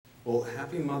Well,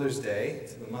 happy Mother's Day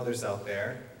to the mothers out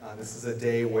there. This is a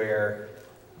day where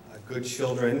good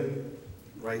children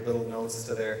write little notes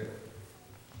to their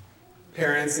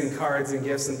parents and cards and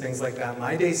gifts and things like that.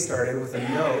 My day started with a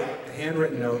note, a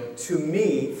handwritten note, to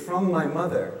me from my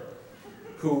mother,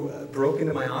 who broke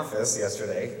into my office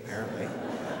yesterday, apparently.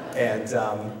 And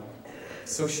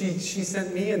so she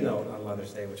sent me a note on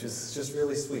Mother's Day, which is just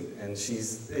really sweet. And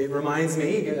it reminds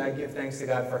me, I give thanks to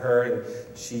God for her, and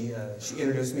she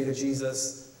introduced me to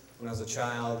Jesus when I was a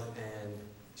child, and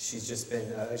she's just been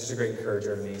just a great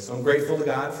encourager to me. So I'm grateful to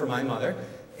God for my mother,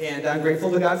 and I'm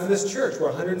grateful to God for this church. We're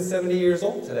 170 years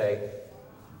old today.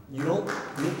 Yeah.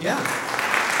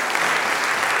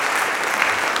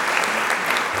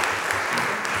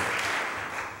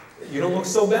 You don't look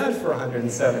so bad for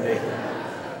 170.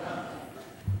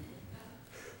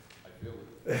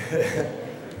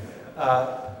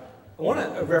 I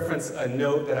want to reference a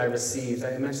note that I received.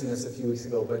 I mentioned this a few weeks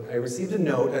ago, but I received a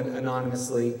note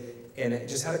anonymously, and it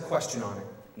just had a question on it.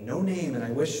 No name, and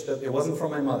I wish that it wasn't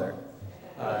from my mother.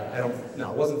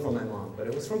 It wasn't from my mom, but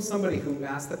it was from somebody who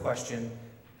asked the question,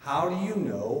 how do you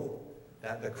know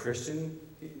that the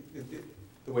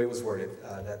way it was worded,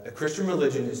 that the Christian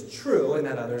religion is true and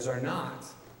that others are not?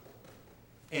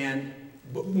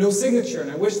 But no signature, and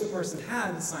I wish the person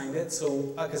had signed it,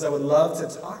 because I would love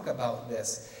to talk about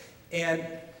this. And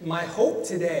my hope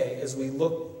today, as we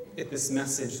look at this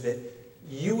message, that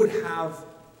you would have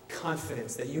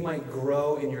confidence, that you might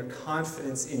grow in your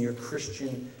confidence in your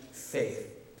Christian faith.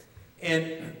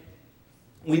 And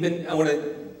I want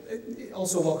to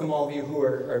also welcome all of you who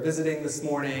are visiting this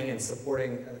morning and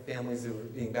supporting families who are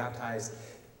being baptized.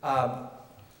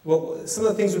 Well, some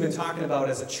of the things we've been talking about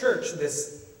as a church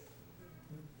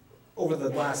over the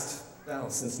last,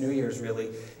 since New Year's really,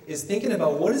 is thinking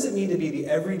about what does it mean to be the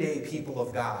everyday people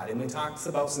of God. And we talked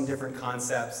about some different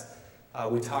concepts.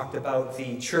 We talked about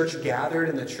the church gathered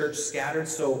and the church scattered.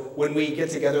 So when we get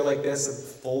together like this, a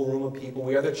full room of people,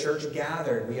 we are the church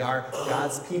gathered. We are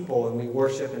God's people, and we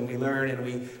worship and we learn and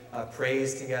we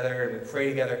praise together and we pray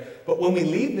together. But when we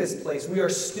leave this place, we are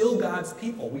still God's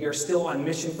people. We are still on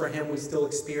mission for Him. We still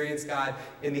experience God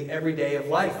in the everyday of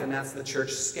life, and that's the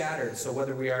church scattered. So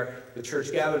whether we are the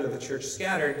church gathered or the church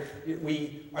scattered,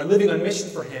 we are living on mission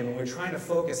for Him, and we're trying to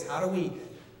focus, how do we...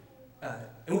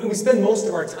 And we spend most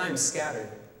of our time scattered.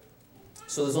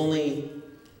 So there's only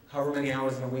however many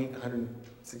hours in a week,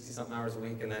 160-something hours a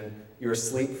week, and then you're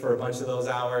asleep for a bunch of those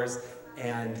hours.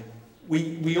 And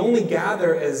we only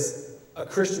gather as a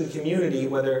Christian community,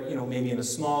 whether, maybe in a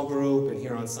small group and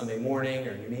here on Sunday morning,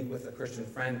 or you meet with a Christian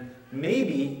friend,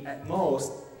 maybe at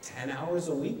most 10 hours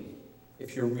a week,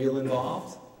 if you're real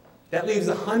involved. That leaves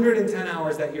 110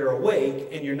 hours that you're awake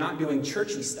and you're not doing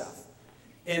churchy stuff.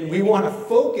 And we want to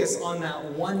focus on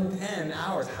that 110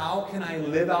 hours. How can I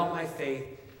live out my faith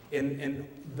in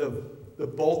the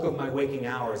bulk of my waking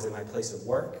hours in my place of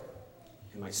work,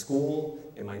 in my school,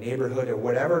 in my neighborhood, or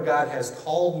whatever God has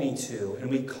called me to?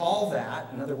 And we call that,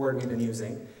 another word we've been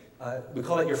using, we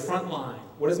call it your front line.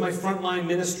 What is my front line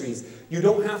ministries? You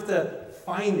don't have to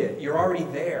find it. You're already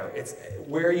there. It's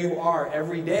where you are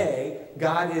every day.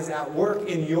 God is at work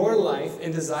in your life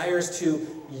and desires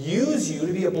to use you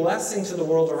to be a blessing to the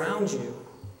world around you.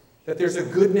 That there's a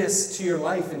goodness to your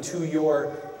life and to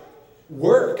your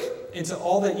work and to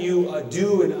all that you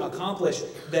do and accomplish,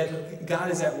 that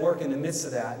God is at work in the midst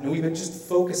of that. And we've been just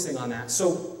focusing on that.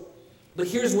 But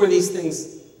here's where these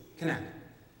things connect.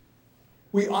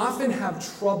 We often have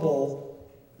trouble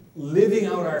living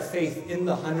out our faith in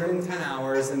the 110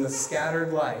 hours in the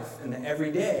scattered life and the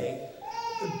everyday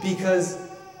because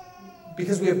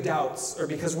we have doubts or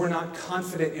because we're not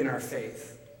confident in our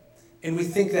faith. And we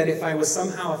think that if I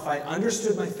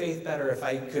understood my faith better, if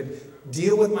I could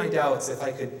deal with my doubts, if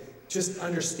I could just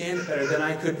understand it better, then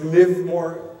I could live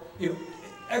more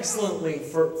excellently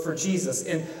for Jesus.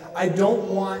 And I don't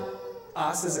want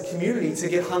us as a community to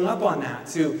get hung up on that,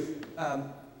 to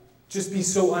just be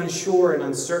so unsure and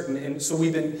uncertain. And so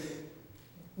we've been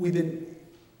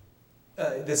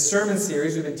this sermon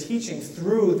series, we've been teaching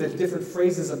through the different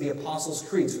phrases of the Apostles'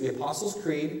 Creed. So the Apostles'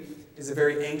 Creed is a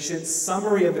very ancient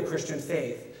summary of the Christian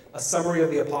faith, a summary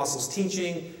of the Apostles'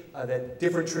 teaching that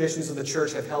different traditions of the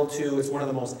church have held to. It's one of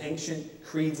the most ancient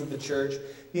creeds of the church.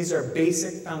 These are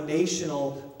basic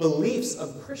foundational beliefs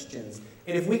of Christians.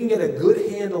 And if we can get a good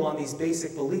handle on these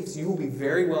basic beliefs, you will be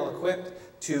very well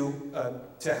equipped to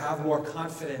have more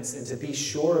confidence and to be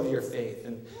sure of your faith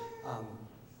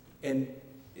and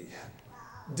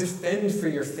defend for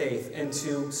your faith and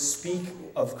to speak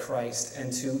of Christ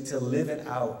and to live it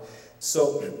out.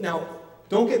 So now,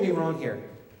 don't get me wrong here.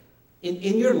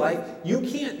 In your life, you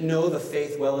can't know the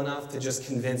faith well enough to just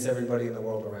convince everybody in the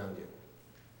world around you.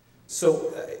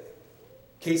 So,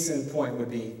 case in point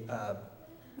would be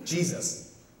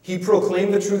Jesus. He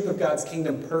proclaimed the truth of God's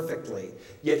kingdom perfectly,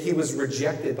 yet he was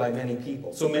rejected by many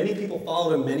people. So many people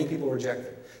followed him, many people rejected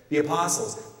him. The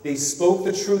apostles, they spoke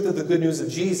the truth of the good news of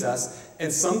Jesus,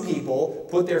 and some people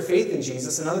put their faith in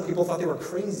Jesus, and other people thought they were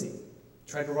crazy.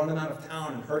 Tried to run them out of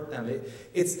town and hurt them.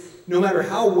 It's no matter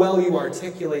how well you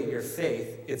articulate your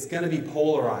faith, it's going to be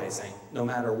polarizing no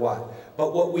matter what.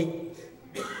 But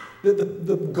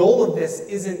the goal of this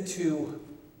isn't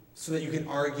so that you can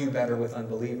argue better with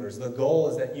unbelievers. The goal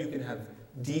is that you can have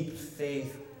deep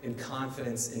faith and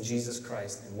confidence in Jesus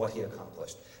Christ and what he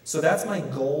accomplished. So that's my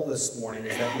goal this morning,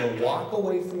 is that you'll walk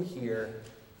away from here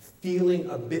feeling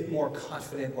a bit more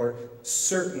confident or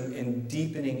certain and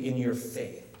deepening in your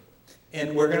faith.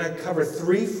 And we're going to cover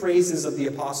 3 phrases of the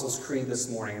Apostles' Creed this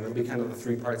morning, and it'll be kind of the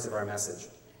 3 parts of our message.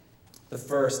 The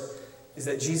first is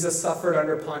that Jesus suffered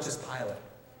under Pontius Pilate.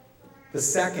 The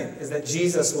second is that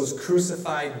Jesus was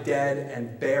crucified, dead,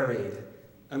 and buried.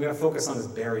 I'm going to focus on his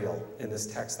burial in this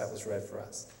text that was read for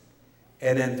us.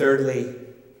 And then thirdly,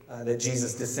 that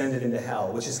Jesus descended into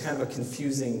hell, which is kind of a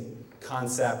confusing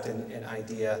concept and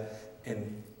idea,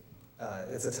 and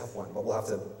it's a tough one, but we'll have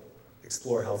to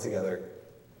explore hell together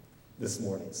this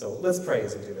morning. So let's pray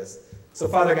as we do this. So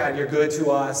Father God, you're good to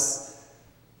us.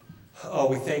 Oh,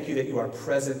 we thank you that you are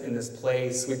present in this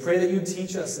place. We pray that you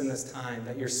teach us in this time,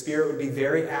 that your Spirit would be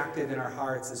very active in our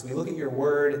hearts as we look at your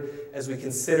word, as we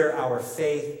consider our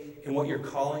faith and what you're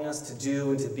calling us to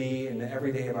do and to be in the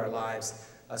everyday of our lives.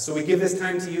 So we give this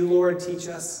time to you, Lord. Teach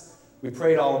us. We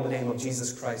pray it all in the name of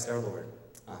Jesus Christ, our Lord.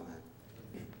 Amen.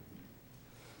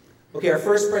 Okay, our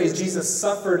first phrase, Jesus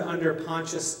suffered under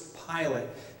Pontius Pilate.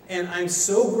 And I'm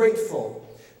so grateful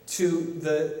to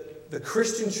the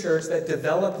Christian church that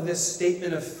developed this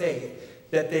statement of faith,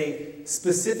 that they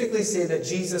specifically say that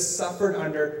Jesus suffered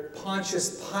under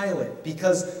Pontius Pilate,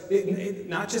 because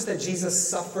not just that Jesus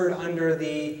suffered under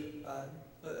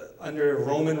under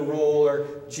Roman rule, or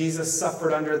Jesus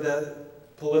suffered under the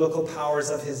political powers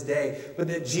of his day, but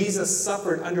that Jesus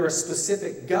suffered under a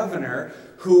specific governor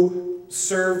who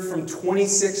served from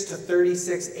 26 to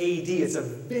 36 AD. It's a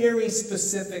very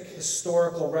specific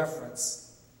historical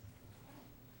reference.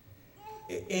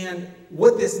 And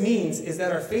what this means is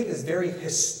that our faith is very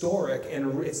historic,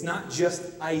 and it's not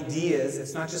just ideas,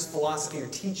 it's not just philosophy or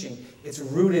teaching, it's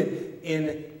rooted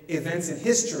in events in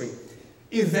history.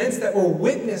 Events that were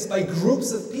witnessed by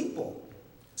groups of people.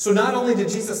 So not only did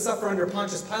Jesus suffer under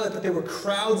Pontius Pilate, but there were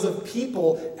crowds of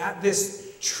people at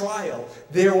this trial.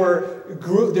 There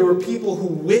were people who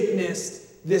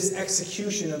witnessed this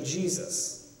execution of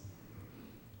Jesus.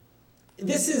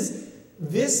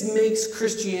 This makes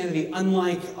Christianity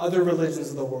unlike other religions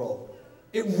of the world.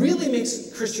 It really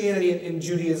makes Christianity and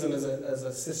Judaism as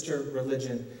a sister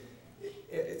religion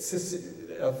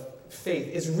of faith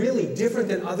is really different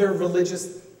than other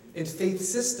religious and faith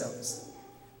systems.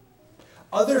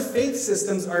 Other faith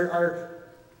systems are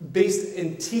based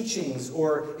in teachings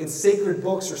or in sacred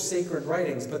books or sacred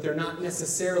writings, but they're not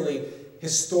necessarily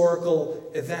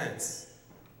historical events.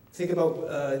 Think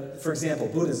about, for example,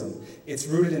 Buddhism. It's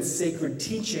rooted in sacred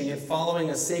teaching and following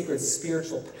a sacred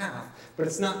spiritual path, but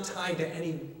it's not tied to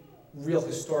any real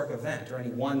historic event or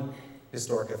any one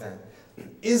historic event.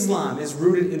 Islam is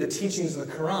rooted in the teachings of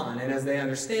the Quran, and as they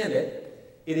understand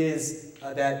it, it is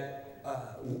that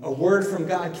a word from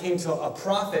God came to a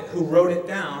prophet who wrote it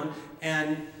down,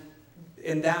 and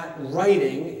that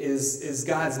writing is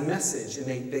God's message,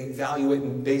 and they value it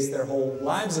and base their whole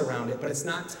lives around it, but it's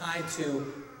not tied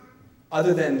to,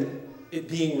 other than it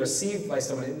being received by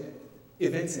someone,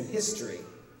 events in history.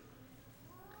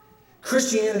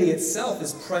 Christianity itself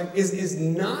is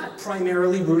not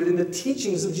primarily rooted in the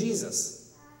teachings of Jesus.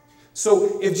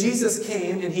 So if Jesus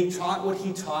came and he taught what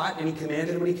he taught and he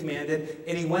commanded what he commanded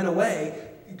and he went away,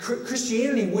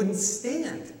 Christianity wouldn't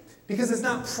stand, because it's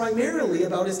not primarily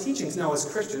about his teachings. Now, as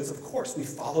Christians, of course, we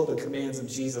follow the commands of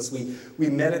Jesus. We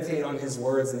meditate on his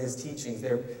words and his teachings.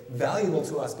 They're valuable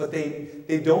to us, but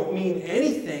they don't mean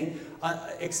anything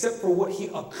except for what he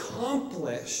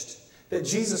accomplished, that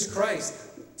Jesus Christ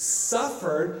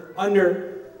suffered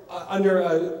under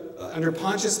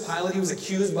Pontius Pilate. He was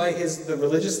accused by the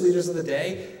religious leaders of the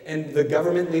day, and the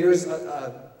government leaders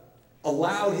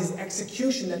allowed his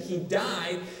execution, that he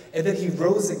died and that he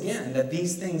rose again, that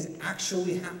these things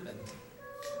actually happened.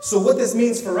 So what this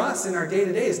means for us in our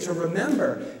day-to-day is to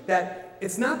remember that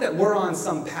it's not that we're on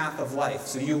some path of life.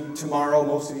 So tomorrow,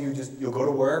 most of you you'll go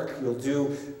to work,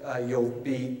 you'll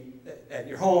be at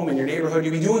your home, in your neighborhood,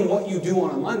 you'll be doing what you do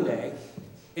on a Monday,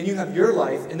 and you have your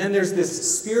life, and then there's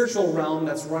this spiritual realm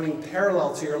that's running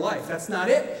parallel to your life. That's not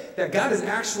it. That God is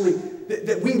actually,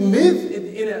 that we live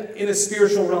in a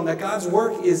spiritual realm, that God's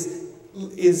work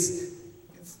is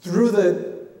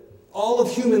through all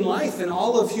of human life and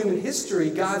all of human history.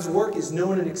 God's work is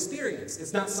known and experienced.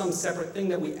 It's not some separate thing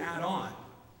that we add on.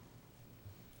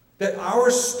 That our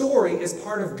story is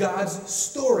part of God's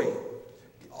story.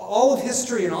 All of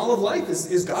history and all of life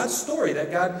is God's story,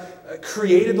 that God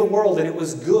created the world and it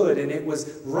was good and it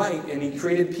was right, and he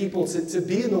created people to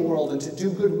be in the world and to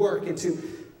do good work and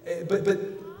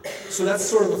so that's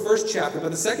sort of the first chapter.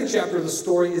 But the second chapter of the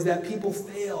story is that people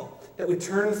fail, that we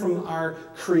turn from our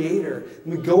Creator,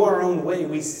 we go our own way,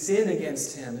 we sin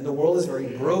against him, and the world is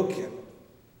very broken.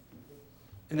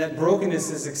 And that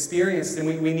brokenness is experienced, and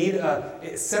we need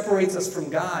it separates us from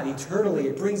God eternally.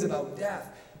 It brings about death.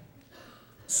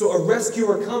 So a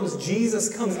rescuer comes.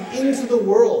 Jesus comes into the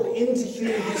world, into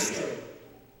human history,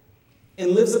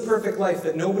 and lives a perfect life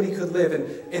that nobody could live,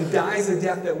 and dies a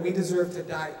death that we deserve to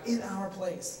die in our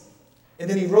place. And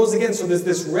then he rose again. So there's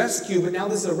this rescue, but now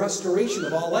this is a restoration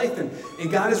of all life.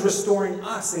 And God is restoring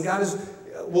us, and God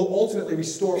will ultimately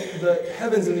restore the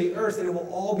heavens and the earth, and it will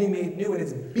all be made new, and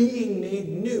it's being made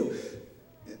new.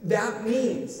 That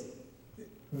means,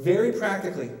 very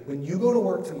practically, when you go to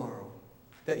work tomorrow,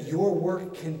 that your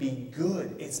work can be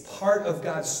good. It's part of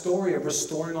God's story of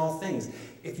restoring all things.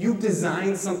 If you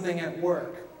design something at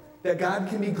work, that God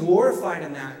can be glorified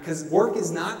in that, because work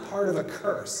is not part of a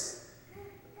curse.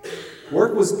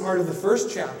 Work was part of the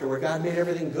first chapter where God made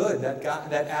everything good, that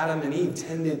Adam and Eve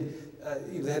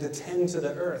they had to tend to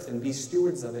the earth and be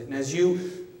stewards of it. And as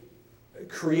you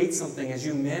create something, as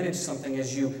you manage something,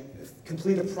 as you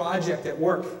complete a project at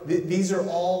work,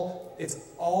 it's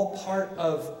all part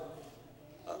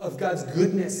of God's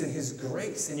goodness and his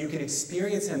grace, and you can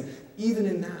experience him even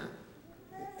in that.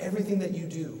 Everything that you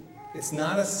do.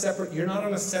 You're not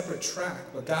on a separate track,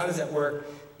 but God is at work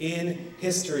in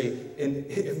history. And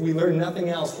if we learn nothing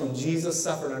else from Jesus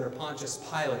suffered under Pontius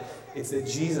Pilate, it's that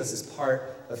Jesus is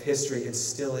part of history and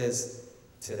still is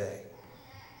today.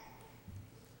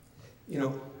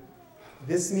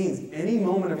 This means any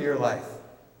moment of your life,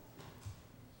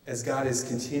 as God is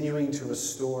continuing to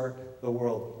restore the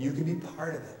world, you can be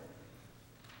part of it.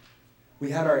 We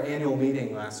had our annual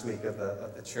meeting last week of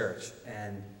the church,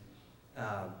 and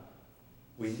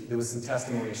there was some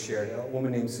testimony shared. A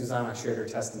woman named Susanna shared her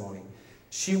testimony.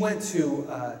 She went to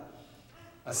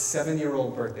a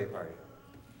 7-year-old birthday party.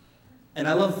 And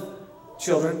I love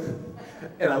children,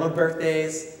 and I love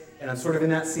birthdays, and I'm sort of in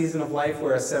that season of life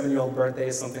where a 7-year-old birthday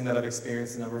is something that I've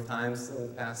experienced a number of times over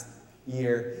the past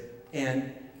year.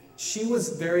 And she was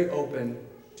very open,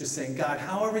 just saying, God,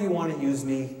 however you want to use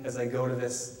me as I go to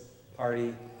this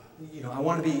party, I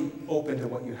want to be open to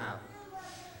what you have.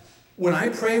 When I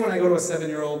pray when I go to a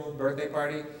 7-year-old birthday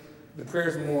party, the prayer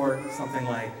is more something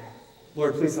like,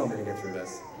 Lord, please help me to get through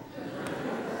this.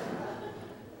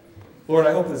 Lord,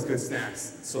 I hope there's good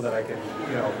snacks so that I can,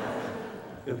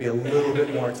 it'll be a little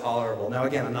bit more tolerable. Now,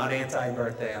 again, I'm not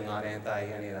anti-birthday. I'm not anti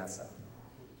any of that stuff.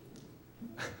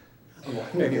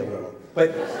 Maybe a little.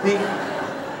 But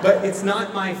it's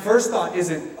not, my first thought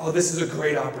isn't, this is a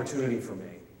great opportunity for me.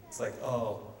 It's like,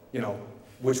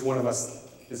 which one of us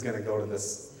is going to go to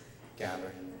this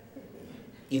gathering?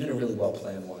 Even a really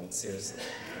well-planned one, seriously.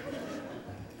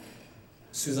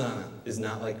 Susanna is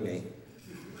not like me.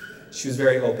 She was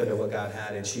very open to what God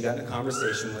had, and she got in a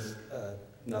conversation with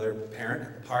another parent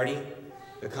at the party.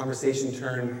 The conversation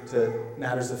turned to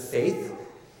matters of faith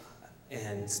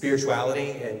and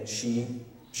spirituality, and she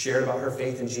shared about her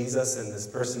faith in Jesus, and this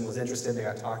person was interested. They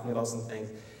got talking about some things,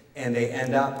 and they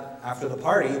end up, after the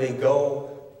party, they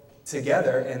go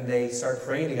together and they start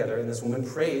praying together, and this woman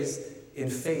prays in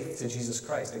faith to Jesus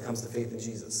Christ and comes to faith in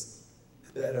Jesus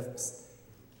at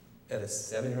a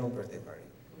 7-year-old birthday party.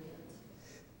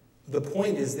 The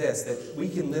point is this, that we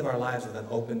can live our lives with an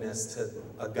openness to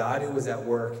a God who is at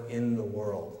work in the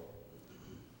world,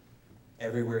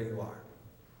 everywhere you are.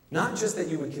 Not just that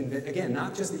you would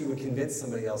convince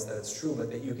somebody else that it's true,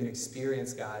 but that you can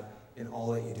experience God in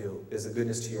all that you do. There's a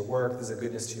goodness to your work, there's a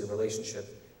goodness to your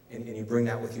relationship, and you bring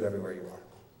that with you everywhere you are.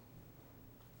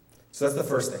 So that's the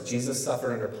first thing. Jesus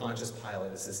suffered under Pontius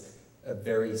Pilate. This is a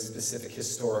very specific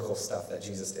historical stuff that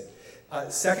Jesus did.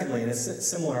 Secondly, and it's a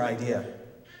similar idea,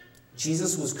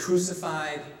 Jesus was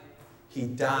crucified, he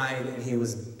died, and he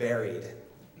was buried.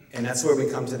 And that's where we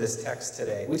come to this text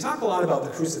today. We talk a lot about the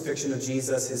crucifixion of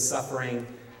Jesus, his suffering,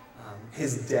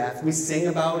 his death. We sing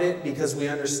about it because we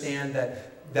understand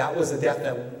that was a death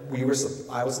that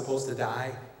I was supposed to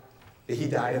die, that he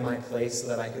died in my place so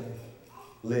that I could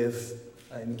live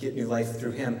and get new life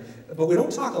through him. But we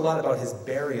don't talk a lot about his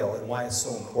burial and why it's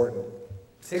so important.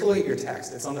 Take a look at your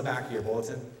text. It's on the back of your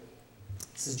bulletin.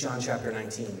 This is John chapter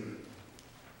 19.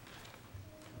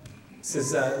 It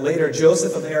says, later,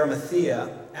 Joseph of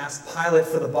Arimathea asked Pilate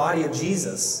for the body of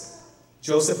Jesus.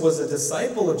 Joseph was a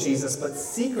disciple of Jesus, but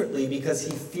secretly because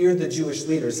he feared the Jewish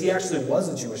leaders. He actually was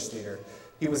a Jewish leader.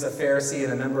 He was a Pharisee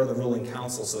and a member of the ruling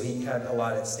council, so he had a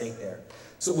lot at stake there.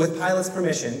 So with Pilate's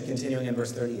permission, continuing in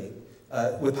verse 38,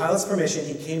 with Pilate's permission,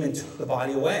 he came and took the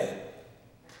body away.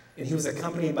 And he was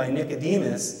accompanied by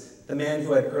Nicodemus, the man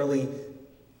who had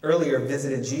earlier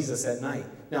visited Jesus at night.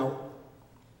 Now,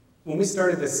 when we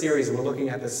started this series, we're looking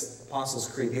at this Apostles'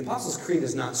 Creed. The Apostles' Creed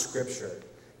is not scripture.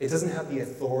 It doesn't have the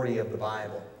authority of the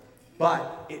Bible.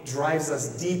 But it drives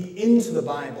us deep into the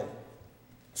Bible.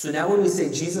 So now when we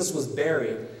say Jesus was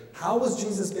buried, how was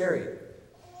Jesus buried?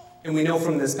 And we know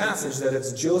from this passage that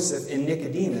it's Joseph and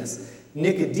Nicodemus.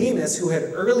 Nicodemus, who had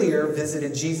earlier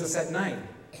visited Jesus at night.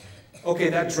 Okay,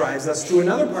 that drives us to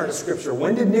another part of Scripture.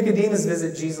 When did Nicodemus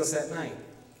visit Jesus at night?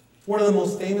 One of the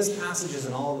most famous passages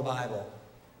in all of the Bible.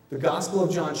 The Gospel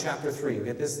of John chapter 3. We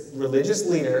get this religious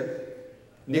leader,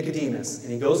 Nicodemus,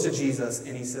 and he goes to Jesus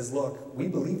and he says, look, we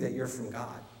believe that you're from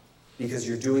God because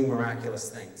you're doing miraculous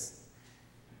things.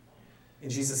 And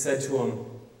Jesus said to him,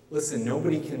 listen,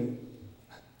 nobody can...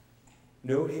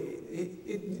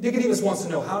 Nicodemus wants to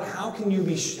know, how can we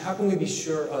be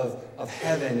sure of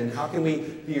heaven, and how can we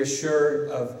be assured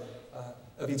of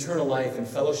eternal life and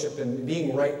fellowship and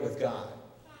being right with God?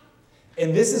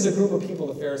 And this is a group of people,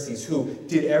 the Pharisees, who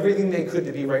did everything they could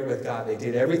to be right with God. They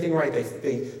did everything right.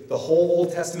 The whole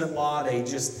Old Testament law, they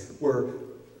just were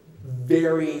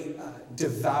very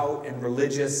devout and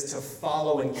religious to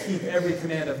follow and keep every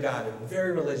command of God. They're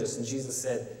very religious. And Jesus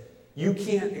said, you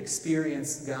can't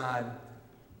experience God.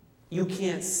 You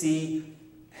can't see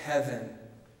heaven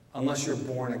unless you're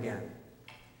born again.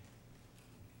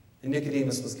 And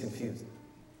Nicodemus was confused.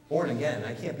 Born again?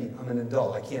 I'm an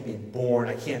adult. I can't be born.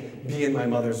 I can't be in my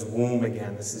mother's womb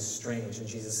again. This is strange. And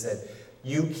Jesus said,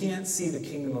 you can't see the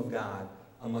kingdom of God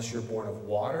unless you're born of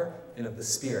water and of the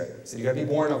Spirit. So you got to be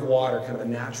born of water, kind of a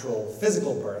natural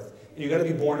physical birth. And you got to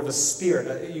be born of the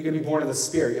Spirit. You got to be born of the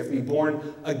Spirit. You have to be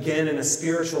born again in a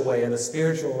spiritual way, in the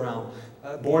spiritual realm.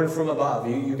 Born from above.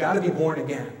 You got to be born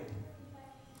again.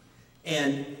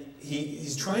 And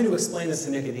he's trying to explain this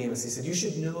to Nicodemus. He said, you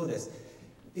should know this.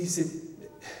 He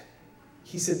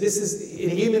said, this is,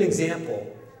 and he gave him an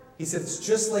example. He said, it's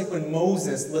just like when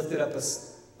Moses lifted up a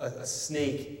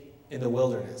snake in the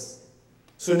wilderness.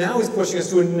 So now he's pushing us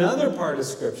to another part of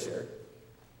Scripture.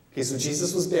 Okay, so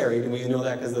Jesus was buried, and we know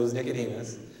that because there was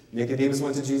Nicodemus. Nicodemus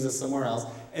went to Jesus somewhere else.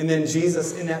 And then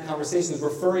Jesus, in that conversation, is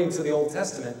referring to the Old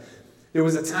Testament. There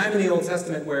was a time in the Old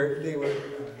Testament where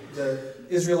the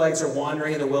Israelites are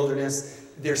wandering in the wilderness.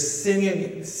 They're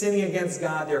sinning against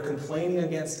God. They're complaining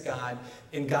against God.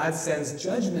 And God sends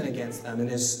judgment against them. And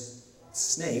there's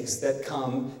snakes that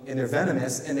come, and they're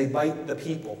venomous, and they bite the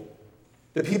people.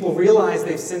 The people realize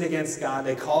they've sinned against God.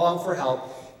 They call out for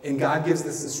help. And God gives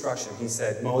this instruction. He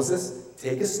said, Moses,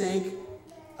 take a snake,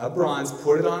 a bronze,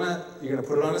 you're going to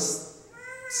put it on a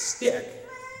stick,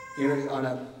 on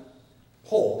a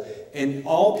pole. And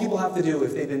all people have to do,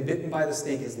 if they've been bitten by the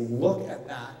snake, is look at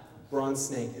that bronze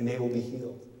snake, and they will be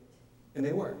healed. And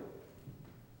they were.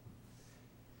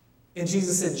 And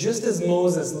Jesus said, just as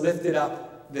Moses lifted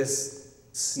up this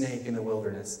snake in the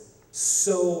wilderness,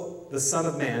 so the Son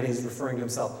of Man, he's referring to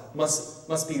himself,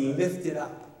 must be lifted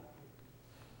up.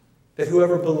 That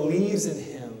whoever believes in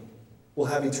him will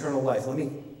have eternal life. Let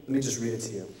me just read it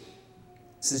to you.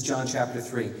 This is John chapter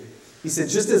 3. He said,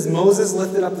 just as Moses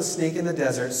lifted up the snake in the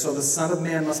desert, so the Son of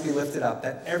Man must be lifted up,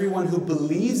 that everyone who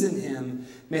believes in him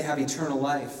may have eternal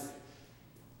life.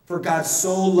 For God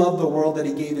so loved the world that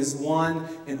he gave his one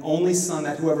and only Son,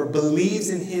 that whoever believes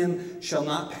in him shall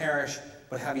not perish,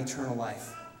 but have eternal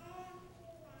life.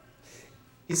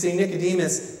 He's saying,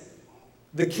 Nicodemus,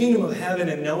 the kingdom of heaven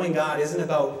and knowing God isn't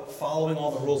about following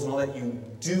all the rules and all that you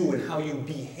do and how you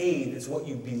behave. It's what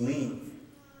you believe.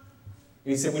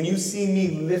 And he said, when you see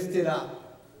me lifted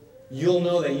up, you'll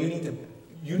know that you need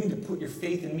to put your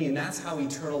faith in me. And that's how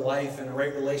eternal life and a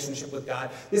right relationship with God,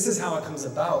 this is how it comes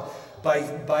about,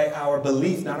 by our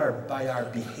belief, not by our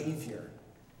behavior.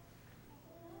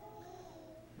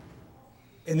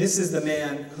 And this is the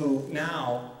man who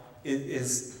now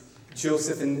is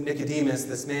Joseph and Nicodemus,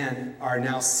 this man, are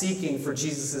now seeking for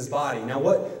Jesus' body. Now,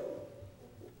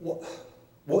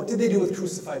 what did they do with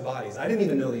crucified bodies? I didn't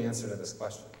even know the answer to this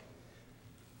question.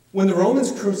 When the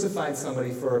Romans crucified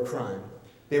somebody for a crime,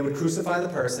 they would crucify the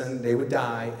person, they would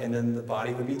die, and then the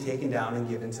body would be taken down and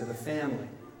given to the family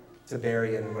to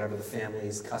bury in whatever the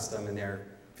family's custom in their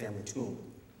family tomb.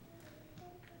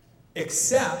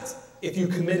 Except if you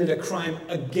committed a crime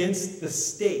against the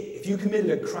state. If you committed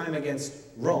a crime against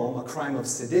Rome, a crime of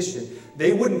sedition,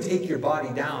 they wouldn't take your body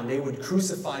down. They would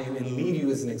crucify you and leave you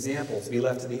as an example to be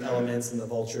left to the elements and the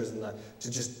vultures and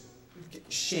to just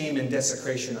shame and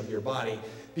desecration of your body.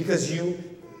 Because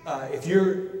if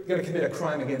you're going to commit a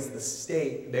crime against the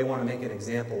state, they want to make an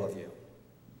example of you.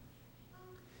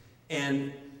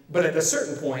 But at a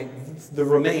certain point, the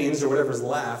remains or whatever's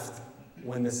left,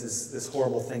 when this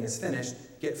horrible thing is finished,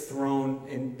 get thrown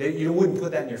in. You wouldn't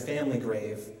put that in your family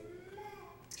grave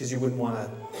because you wouldn't want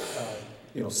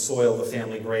to, soil the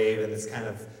family grave and it's kind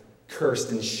of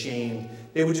cursed and shamed.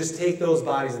 They would just take those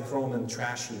bodies and throw them in the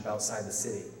trash heap outside the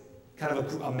city, kind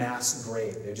of a mass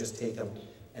grave. They would just take them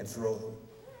and throw them.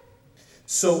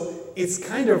 So it's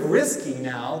kind of risky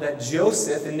now that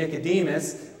Joseph and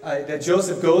Nicodemus, that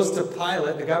Joseph goes to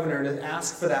Pilate, the governor, and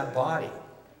asks for that body.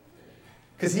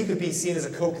 Because he could be seen as a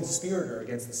co-conspirator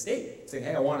against the state, saying,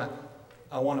 hey, I want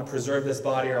to preserve this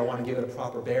body, or I want to give it a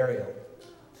proper burial.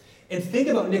 And think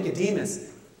about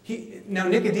Nicodemus. Now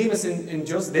Nicodemus and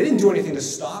Joseph, they didn't do anything to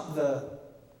stop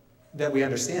that we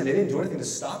understand. They didn't do anything to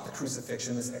stop the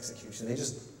crucifixion, this execution.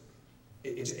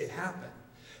 It happened.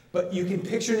 But you can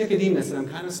picture Nicodemus, and I'm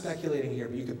kind of speculating here,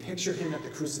 but you can picture him at the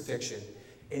crucifixion,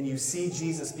 and you see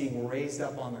Jesus being raised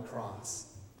up on the cross,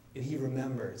 and he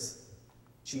remembers,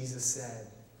 Jesus said,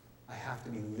 I have to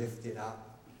be lifted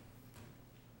up.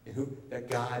 And that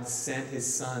God sent his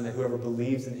Son, that whoever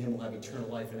believes in him will have eternal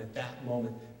life, and at that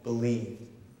moment believed.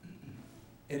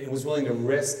 And it was willing to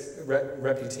risk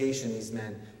reputation, these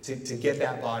men, to get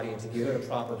that body and to give it a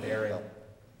proper burial.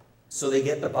 So they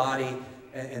get the body,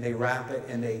 and they wrap it,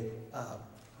 and they,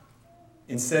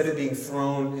 instead of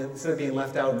being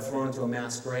left out and thrown into a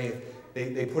mass grave,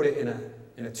 they put it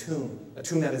in a tomb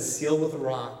that is sealed with a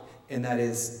rock, and that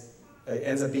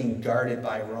ends up being guarded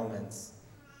by Romans.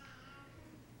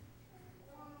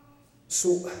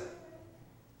 So,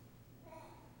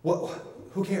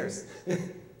 who cares?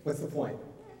 What's the point?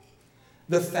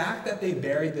 The fact that they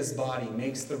buried this body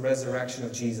makes the resurrection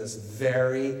of Jesus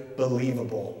very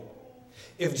believable.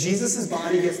 If Jesus'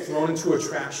 body gets thrown into a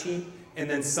trash heap, and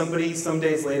then somebody some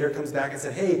days later comes back and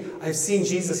said, hey, I've seen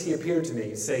Jesus, he appeared to me.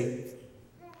 You say,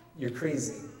 you're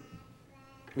crazy.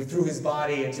 We threw his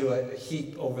body into a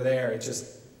heap over there. It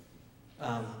just,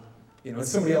 and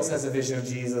somebody else has a vision of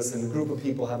Jesus, and a group of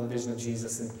people have a vision of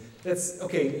Jesus. And that's,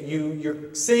 okay,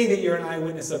 you're saying that you're an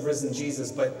eyewitness of risen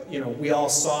Jesus, but, we all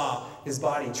saw his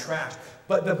body trashed.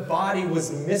 But the body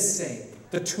was missing.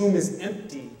 The tomb is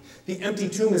empty. The empty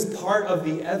tomb is part of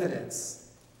the evidence.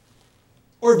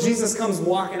 Or if Jesus comes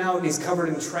walking out and he's covered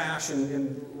in trash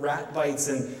and rat bites,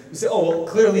 and you say, oh, well,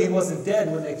 clearly he wasn't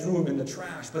dead when they threw him in the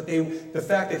trash. But the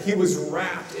fact that he was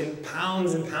wrapped in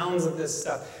pounds and pounds of this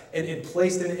stuff and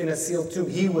placed in a sealed tomb,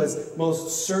 he was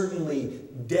most certainly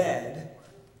dead.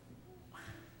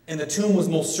 And the tomb was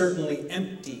most certainly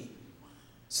empty.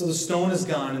 So the stone is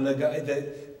gone and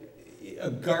a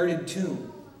guarded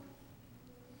tomb.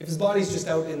 If his body's just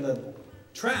out in the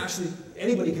trash,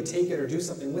 anybody could take it or do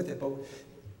something with it. But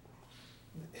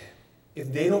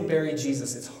if they don't bury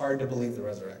Jesus, it's hard to believe the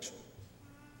resurrection.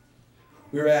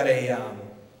 We were at a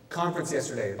conference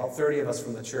yesterday. About 30 of us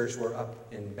from the church were up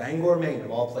in Bangor, Maine, of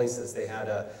all places. They had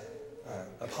a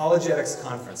apologetics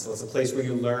conference. So it's a place where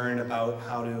you learn about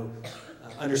how to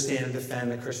understand and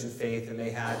defend the Christian faith. And they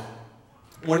had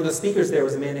one of the speakers there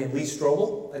was a man named Lee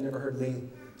Strobel. I'd never heard Lee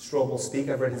Strobel speak.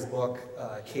 I've read his book,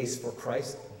 Case for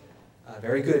Christ.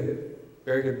 Very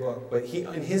good book. But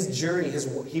in his journey,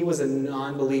 he was a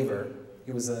non-believer.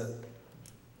 He was a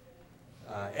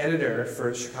editor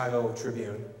for Chicago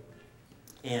Tribune.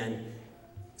 And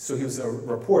so he was a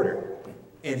reporter.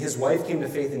 And his wife came to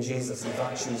faith in Jesus and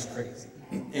thought she was crazy.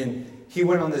 And he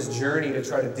went on this journey to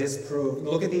try to disprove,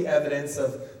 look at the evidence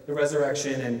of the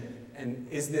resurrection, and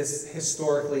is this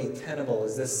historically tenable?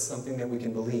 Is this something that we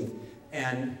can believe?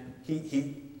 And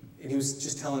he was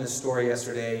just telling his story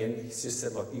yesterday, and he just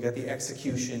said, look, you got the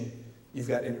execution, you've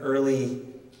got an early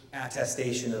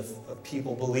attestation of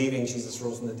people believing Jesus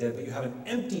rose from the dead, but you have an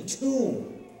empty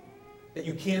tomb that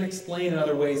you can't explain in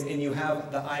other ways, and you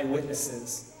have the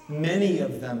eyewitnesses, many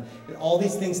of them, and all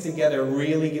these things together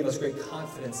really give us great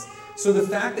confidence. So the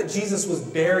fact that Jesus was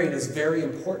buried is very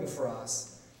important for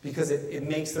us, because it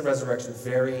makes the resurrection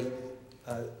very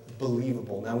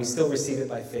believable. Now, we still receive it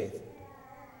by faith.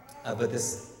 But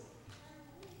this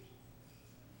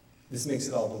makes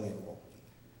it all believable.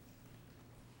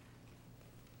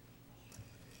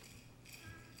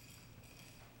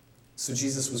 So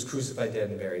Jesus was crucified, dead,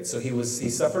 and buried. So he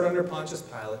suffered under Pontius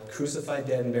Pilate, crucified,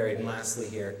 dead, and buried. And lastly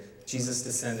here, Jesus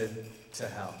descended to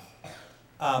hell.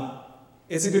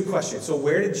 It's a good question. So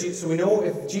so we know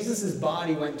if Jesus'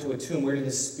 body went to a tomb, where did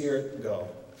his spirit go?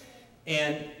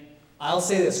 And I'll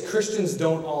say this, Christians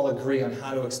don't all agree on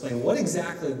how to explain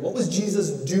what was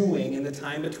Jesus doing in the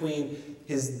time between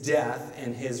his death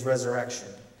and his resurrection.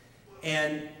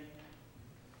 And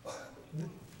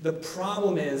the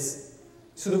problem is,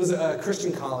 so there was a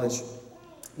Christian college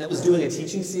that was doing a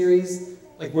teaching series,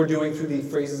 like we're doing through the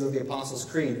phrases of the Apostles'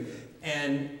 Creed,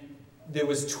 and there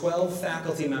was 12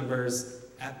 faculty members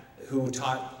who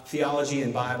taught theology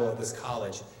and Bible at this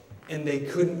college, and they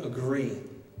couldn't agree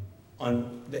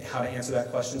on how to answer that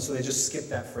question, so they just skipped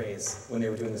that phrase when they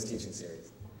were doing this teaching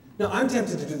series. Now, I'm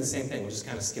tempted to do the same thing. We'll just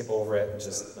kind of skip over it and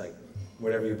just, like,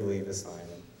 whatever you believe is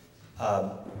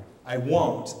fine. I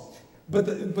won't.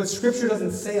 But Scripture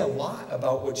doesn't say a lot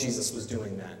about what Jesus was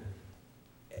doing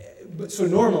then. So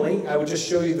normally, I would just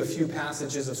show you the few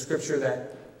passages of Scripture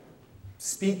that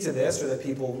speak to this or that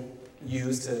people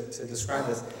use to describe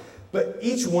this. But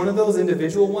each one of those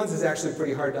individual ones is actually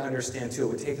pretty hard to understand, too.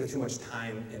 It would take too much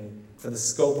time for the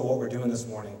scope of what we're doing this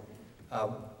morning.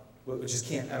 We just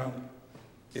can't,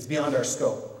 it's beyond our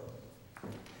scope.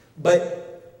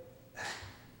 But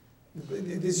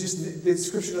there's just, the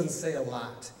Scripture doesn't say a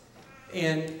lot.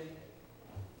 And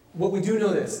what we do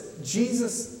know is,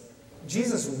 Jesus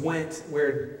went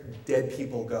where dead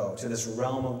people go, to this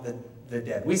realm of the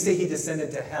dead. We say he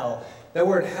descended to hell. That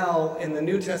word hell in the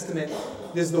New Testament,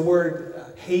 there's the word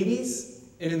Hades,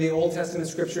 and in the Old Testament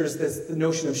scriptures, there's the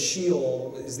notion of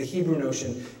Sheol, is the Hebrew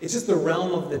notion. It's just the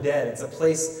realm of the dead. It's a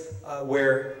place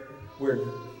where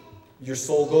your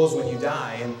soul goes when you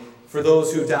die. And for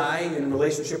those who die in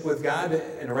relationship with God,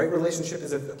 and a right relationship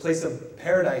is a place of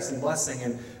paradise and blessing.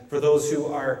 And for those who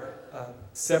are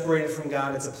separated from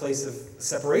God, it's a place of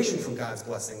separation from God's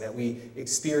blessing, that we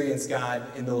experience God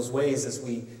in those ways as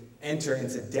we enter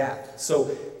into death. So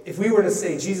if we were to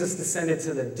say Jesus descended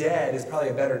to the dead is probably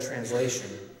a better translation.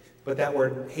 But that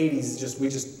word Hades,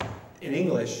 in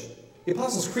English, the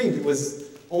Apostles' Creed was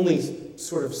only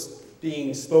sort of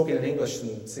being spoken in English in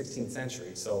the 16th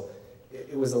century. So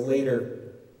it was a later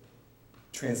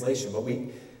translation. But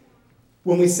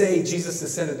when we say Jesus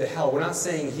descended to hell, we're not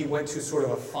saying he went to sort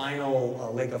of a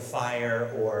final lake of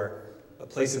fire or a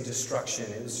place of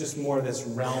destruction. It was just more this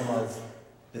realm of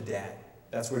the dead.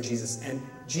 That's where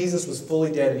Jesus was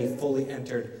fully dead, and he fully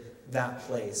entered that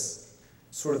place.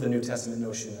 Sort of the New Testament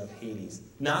notion of Hades.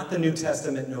 Not the New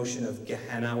Testament notion of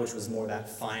Gehenna, which was more that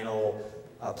final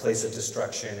place of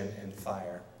destruction and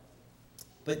fire.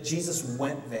 But Jesus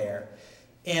went there.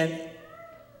 And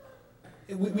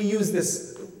we use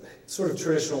this sort of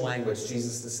traditional language,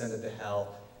 Jesus descended to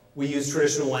hell. We use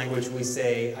traditional language, we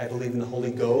say, I believe in the Holy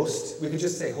Ghost. We could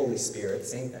just say Holy Spirit,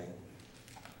 same thing.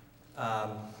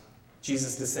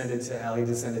 Jesus descended to hell, he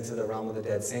descended to the realm of the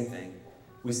dead, same thing.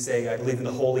 We say, I believe in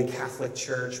the Holy Catholic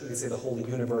Church. We could say the Holy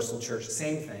Universal Church,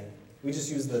 same thing. We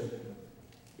just use the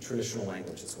traditional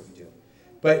language, that's what we do.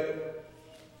 But,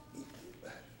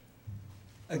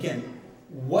 again,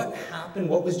 what happened?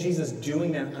 What was Jesus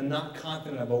doing then? I'm not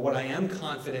confident about. What I am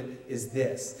confident is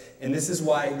this. And this is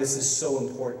why this is so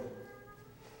important.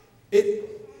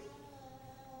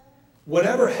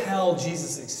 Whatever hell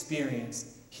Jesus experienced,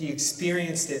 he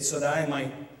experienced it so that I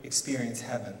might experience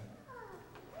heaven.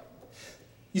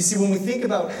 You see, when we think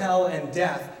about hell and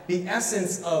death, the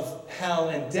essence of hell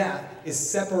and death is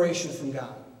separation from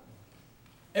God.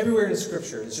 Everywhere in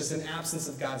Scripture, it's just an absence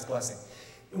of God's blessing.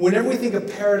 Whenever we think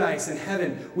of paradise and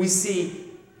heaven, we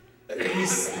see that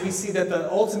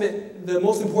the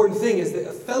most important thing is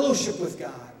a fellowship with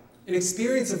God, an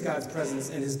experience of God's presence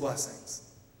and his blessings.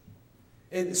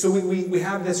 And so we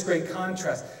have this great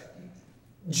contrast.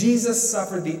 Jesus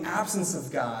suffered the absence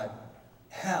of God,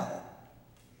 hell.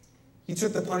 He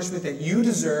took the punishment that you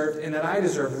deserved and that I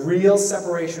deserved, real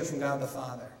separation from God the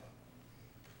Father.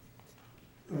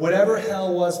 Whatever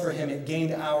hell was for him, it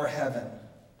gained our heaven.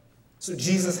 So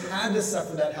Jesus had to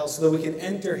suffer that hell so that we could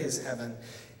enter his heaven.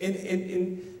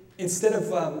 Instead of,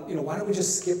 why don't we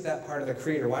just skip that part of the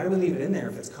creed? Or why do we leave it in there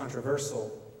if it's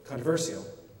controversial?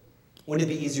 Wouldn't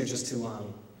it be easier just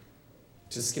to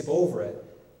skip over it?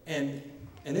 And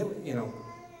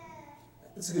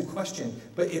it's a good question.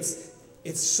 But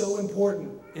it's so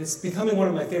important. And it's becoming one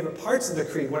of my favorite parts of the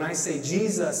creed. When I say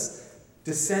Jesus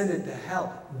descended to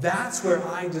hell, that's where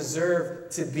I deserve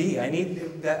to be. I need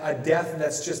a death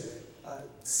that's just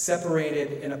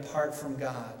separated and apart from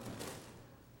God.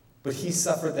 But he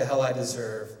suffered the hell I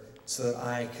deserve so that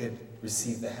I could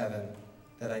receive the heaven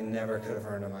that I never could have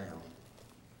earned on my own.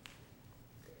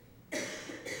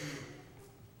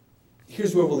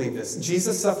 here's where we'll leave this.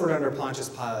 Jesus suffered under Pontius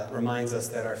Pilate reminds us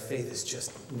that our faith is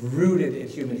just rooted in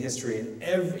human history.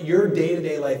 And your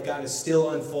day-to-day life, God is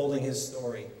still unfolding his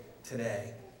story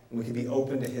today. And we can be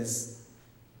open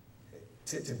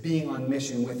to being on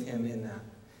mission with him in that.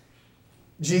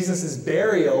 Jesus'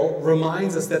 burial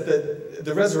reminds us that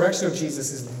the resurrection of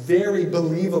Jesus is very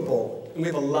believable. And we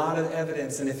have a lot of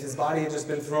evidence. And if his body had just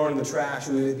been thrown in the trash,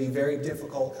 it would be a very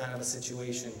difficult kind of a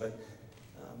situation. But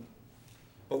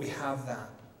we have that.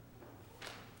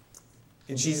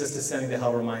 And Jesus descending to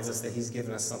hell reminds us that he's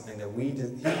given us something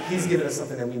that he's given us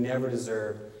something that we never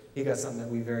deserved. He got something that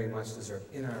we very much deserve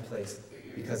in our place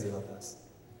because he loved us.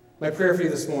 My prayer for you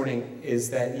this morning is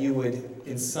that you would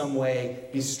in some way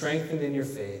be strengthened in your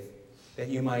faith, that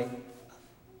you might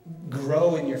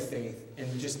grow in your faith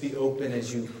and just be open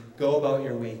as you go about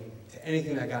your week to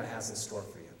anything that God has in store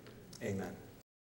for you. Amen.